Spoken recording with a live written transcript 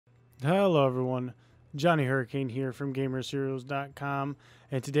Hello everyone, Johnny Hurricane here from GamerSerials.com,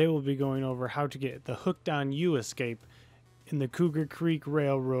 and today we'll be going over how to get the Hooked on You escape in the Cougar Creek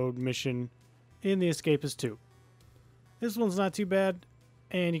Railroad mission in the Escapists 2. This one's not too bad,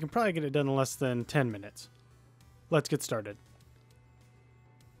 and you can probably get it done in less than 10 minutes. Let's get started.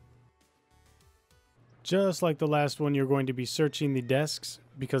 Just like the last one, you're going to be searching the desks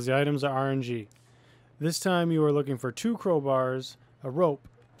because the items are RNG. This time you are looking for 2 crowbars, a rope,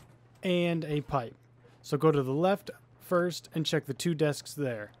 and a pipe. So go to the left first and check the 2 desks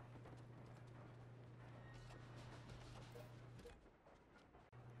there.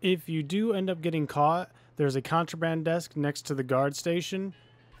 If you do end up getting caught, there's a contraband desk next to the guard station,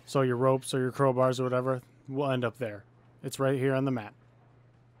 so your ropes or your crowbars or whatever will end up there. It's right here on the map.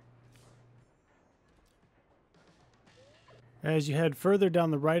 As you head further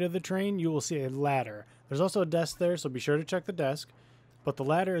down the right of the train, you will see a ladder. There's also a desk there, so be sure to check the desk. But the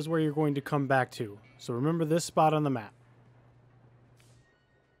ladder is where you're going to come back to. So remember this spot on the map.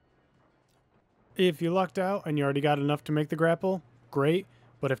 If you lucked out and you already got enough to make the grapple, great.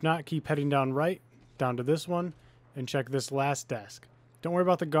 But if not, keep heading down right, down to this one, and check this last desk. Don't worry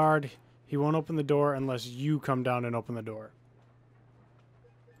about the guard. He won't open the door unless you come down and open the door.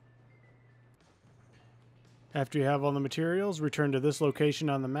 After you have all the materials, return to this location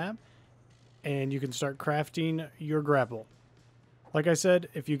on the map, and you can start crafting your grapple. Like I said,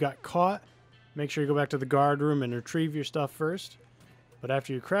 if you got caught, make sure you go back to the guard room and retrieve your stuff first. But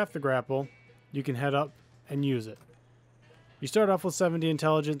after you craft the grapple, you can head up and use it. You start off with 70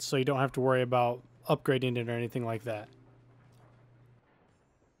 intelligence, so you don't have to worry about upgrading it or anything like that.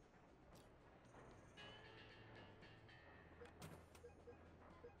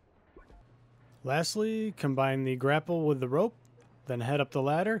 Lastly, combine the grapple with the rope, then head up the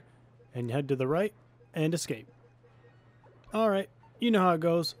ladder, and head to the right, and escape. Alright, you know how it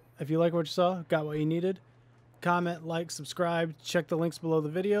goes. If you like what you saw, got what you needed, comment, like, subscribe, check the links below the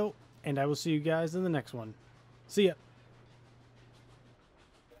video, and I will see you guys in the next one. See ya!